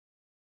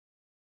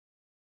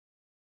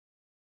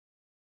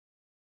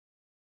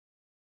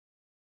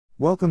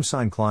Welcome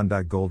sign.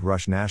 Klondike Gold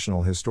Rush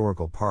National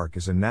Historical Park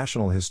is a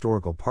national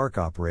historical park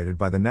operated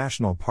by the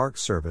National Park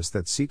Service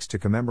that seeks to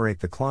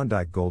commemorate the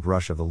Klondike Gold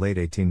Rush of the late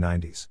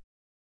 1890s.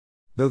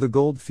 Though the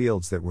gold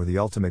fields that were the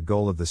ultimate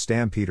goal of the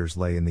stampeders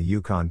lay in the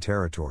Yukon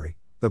Territory,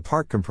 the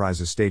park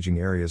comprises staging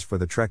areas for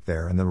the trek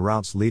there and the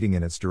routes leading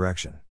in its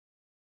direction.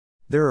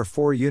 There are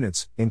 4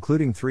 units,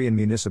 including 3 in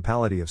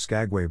Municipality of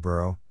Skagway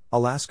Borough,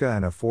 Alaska,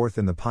 and a 4th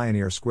in the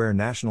Pioneer Square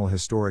National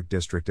Historic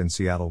District in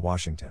Seattle,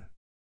 Washington.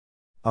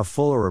 A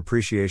fuller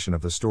appreciation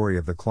of the story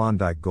of the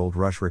Klondike Gold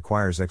Rush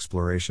requires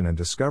exploration and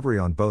discovery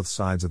on both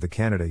sides of the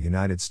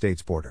Canada-United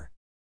States border.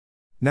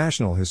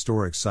 National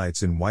Historic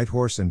Sites in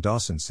Whitehorse and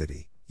Dawson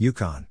City,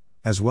 Yukon,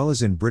 as well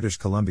as in British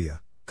Columbia,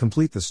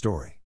 complete the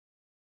story.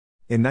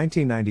 In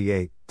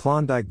 1998,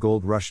 Klondike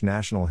Gold Rush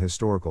National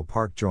Historical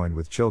Park joined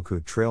with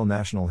Chilkoot Trail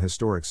National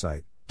Historic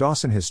Site,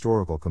 Dawson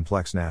Historical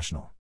Complex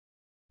National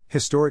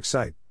Historic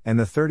Site, and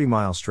the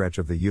 30-mile stretch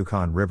of the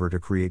Yukon River to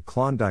create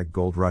Klondike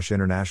Gold Rush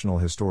International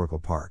Historical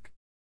Park,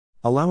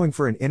 allowing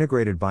for an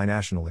integrated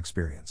binational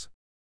experience.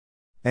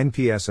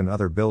 NPS and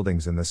other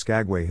buildings in the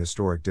Skagway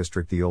Historic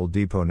District. The Old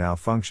Depot now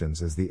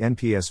functions as the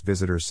NPS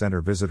Visitors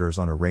Center. Visitors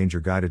on a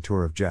ranger-guided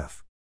tour of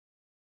Jeff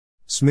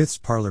Smith's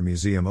Parlor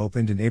Museum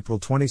opened in April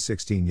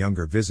 2016.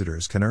 Younger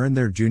visitors can earn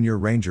their Junior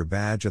Ranger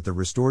badge at the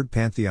restored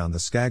Pantheon. The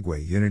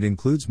Skagway unit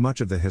includes much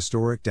of the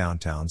historic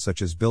downtown,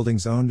 such as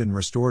buildings owned and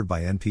restored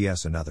by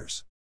NPS and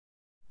others,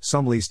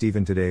 some leased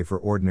even today for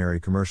ordinary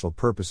commercial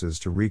purposes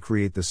to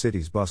recreate the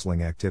city's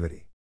bustling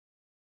activity.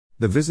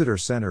 The Visitor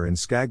Center in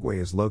Skagway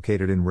is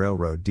located in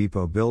Railroad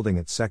Depot Building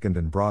at 2nd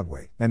and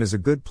Broadway, and is a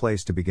good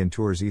place to begin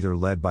tours either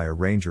led by a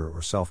ranger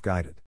or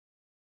self-guided.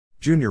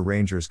 Junior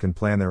Rangers can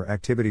plan their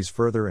activities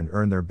further and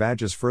earn their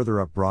badges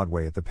further up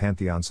Broadway at the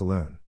Pantheon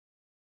Saloon.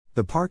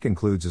 The park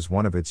includes as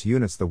one of its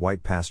units the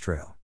White Pass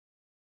Trail.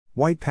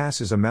 White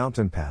Pass is a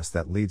mountain pass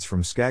that leads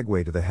from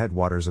Skagway to the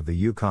headwaters of the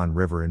Yukon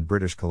River in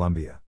British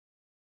Columbia.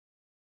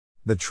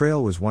 The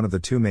trail was one of the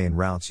 2 main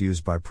routes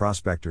used by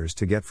prospectors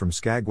to get from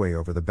Skagway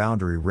over the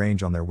Boundary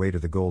Range on their way to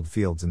the gold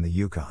fields in the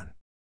Yukon.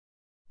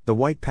 The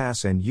White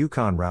Pass and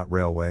Yukon Route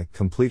Railway,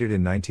 completed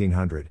in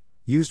 1900,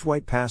 used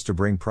White Pass to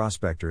bring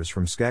prospectors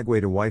from Skagway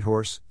to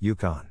Whitehorse,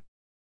 Yukon.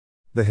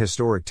 The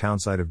historic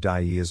townsite of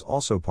Dyea is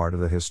also part of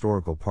the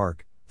historical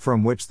park,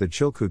 from which the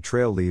Chilkoot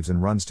Trail leaves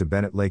and runs to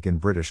Bennett Lake in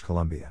British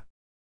Columbia.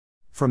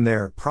 From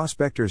there,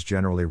 prospectors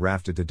generally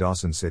rafted to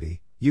Dawson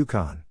City,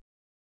 Yukon.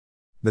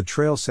 The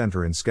Trail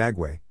Center in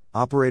Skagway,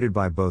 operated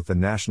by both the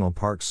National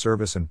Park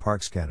Service and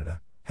Parks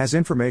Canada, has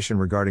information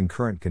regarding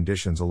current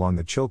conditions along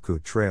the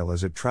Chilkoot Trail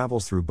as it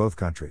travels through both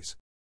countries.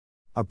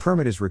 A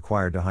permit is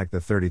required to hike the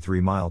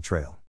 33-mile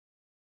trail.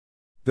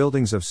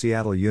 Buildings of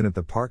Seattle Unit.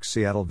 The Park's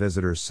Seattle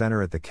Visitors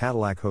Center at the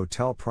Cadillac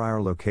Hotel.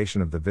 Prior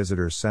location of the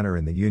Visitors Center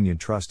in the Union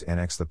Trust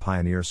Annex. The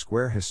Pioneer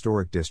Square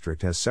Historic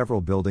District has several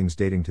buildings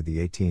dating to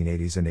the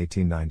 1880s and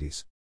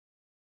 1890s.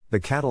 The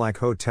Cadillac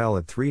Hotel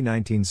at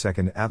 319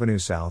 2nd Avenue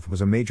South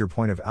was a major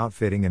point of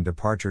outfitting and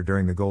departure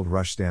during the Gold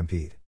Rush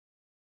Stampede.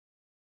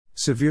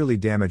 Severely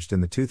damaged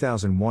in the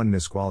 2001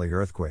 Nisqually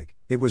earthquake,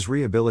 it was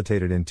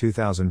rehabilitated in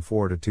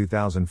 2004 to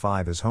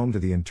 2005 as home to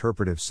the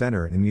Interpretive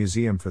Center and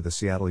Museum for the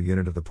Seattle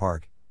unit of the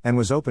park, and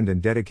was opened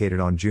and dedicated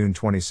on June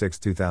 26,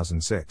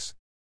 2006.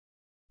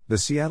 The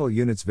Seattle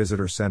unit's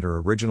Visitor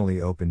Center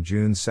originally opened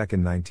June 2,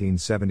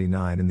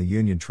 1979 in the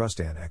Union Trust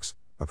Annex,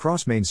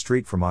 across Main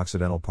Street from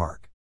Occidental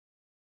Park.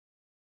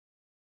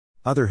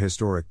 Other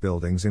historic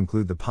buildings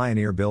include the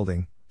Pioneer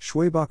Building,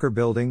 Schwebacher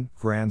Building,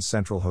 Grand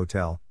Central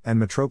Hotel, and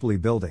Metropole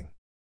Building.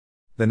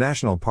 The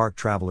National Park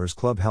Travelers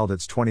Club held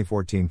its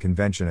 2014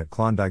 convention at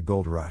Klondike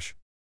Gold Rush.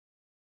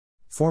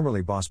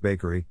 Formerly Boss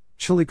Bakery,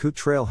 Chilkoot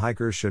Trail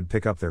hikers should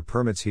pick up their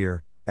permits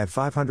here, at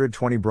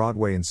 520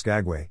 Broadway in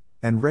Skagway,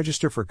 and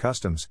register for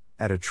customs,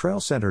 at a trail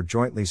center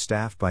jointly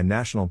staffed by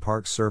National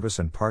Park Service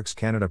and Parks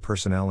Canada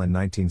personnel in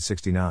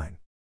 1969.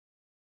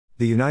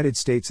 The United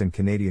States and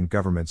Canadian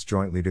governments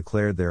jointly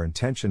declared their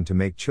intention to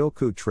make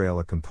Chilkoot Trail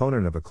a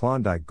component of a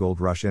Klondike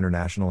Gold Rush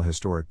International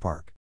Historic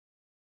Park.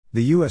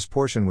 The U.S.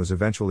 portion was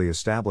eventually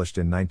established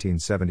in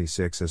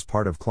 1976 as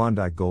part of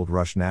Klondike Gold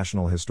Rush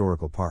National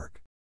Historical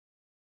Park.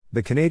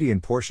 The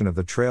Canadian portion of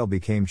the trail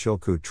became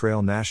Chilkoot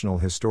Trail National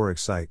Historic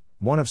Site,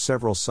 one of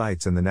several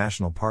sites in the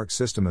national park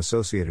system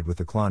associated with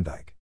the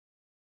Klondike.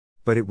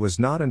 But it was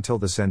not until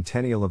the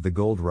centennial of the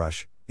Gold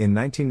Rush, in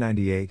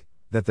 1998,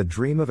 that the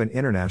dream of an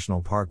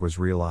international park was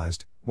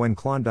realized, when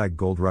Klondike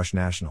Gold Rush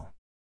National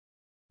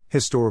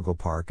Historical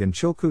Park and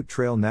Chilkoot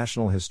Trail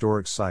National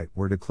Historic Site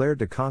were declared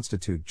to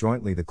constitute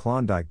jointly the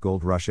Klondike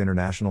Gold Rush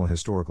International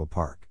Historical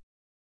Park.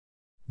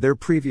 Their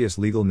previous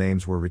legal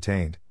names were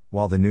retained,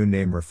 while the new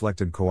name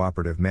reflected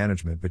cooperative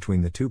management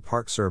between the 2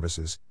 park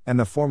services, and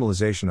the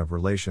formalization of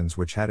relations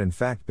which had in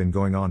fact been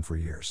going on for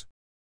years.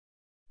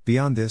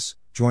 Beyond this,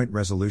 joint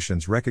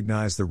resolutions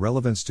recognize the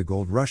relevance to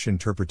Gold Rush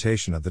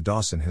interpretation of the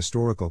Dawson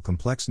Historical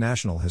Complex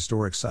National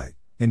Historic Site,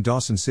 in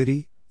Dawson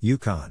City,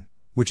 Yukon,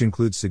 which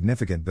includes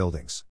significant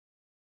buildings.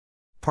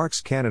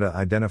 Parks Canada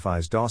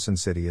identifies Dawson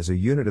City as a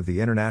unit of the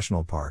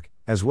International Park,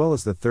 as well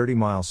as the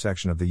 30-mile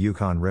section of the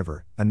Yukon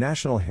River, a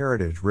national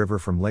heritage river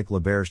from Lake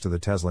LeBerge to the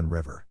Teslin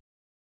River.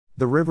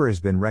 The river has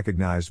been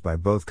recognized by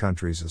both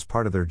countries as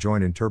part of their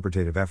joint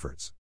interpretative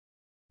efforts.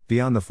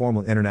 Beyond the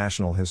formal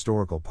International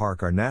Historical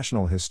Park are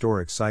national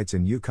historic sites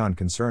in Yukon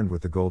concerned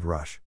with the Gold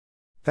Rush.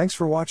 Thanks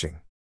for watching.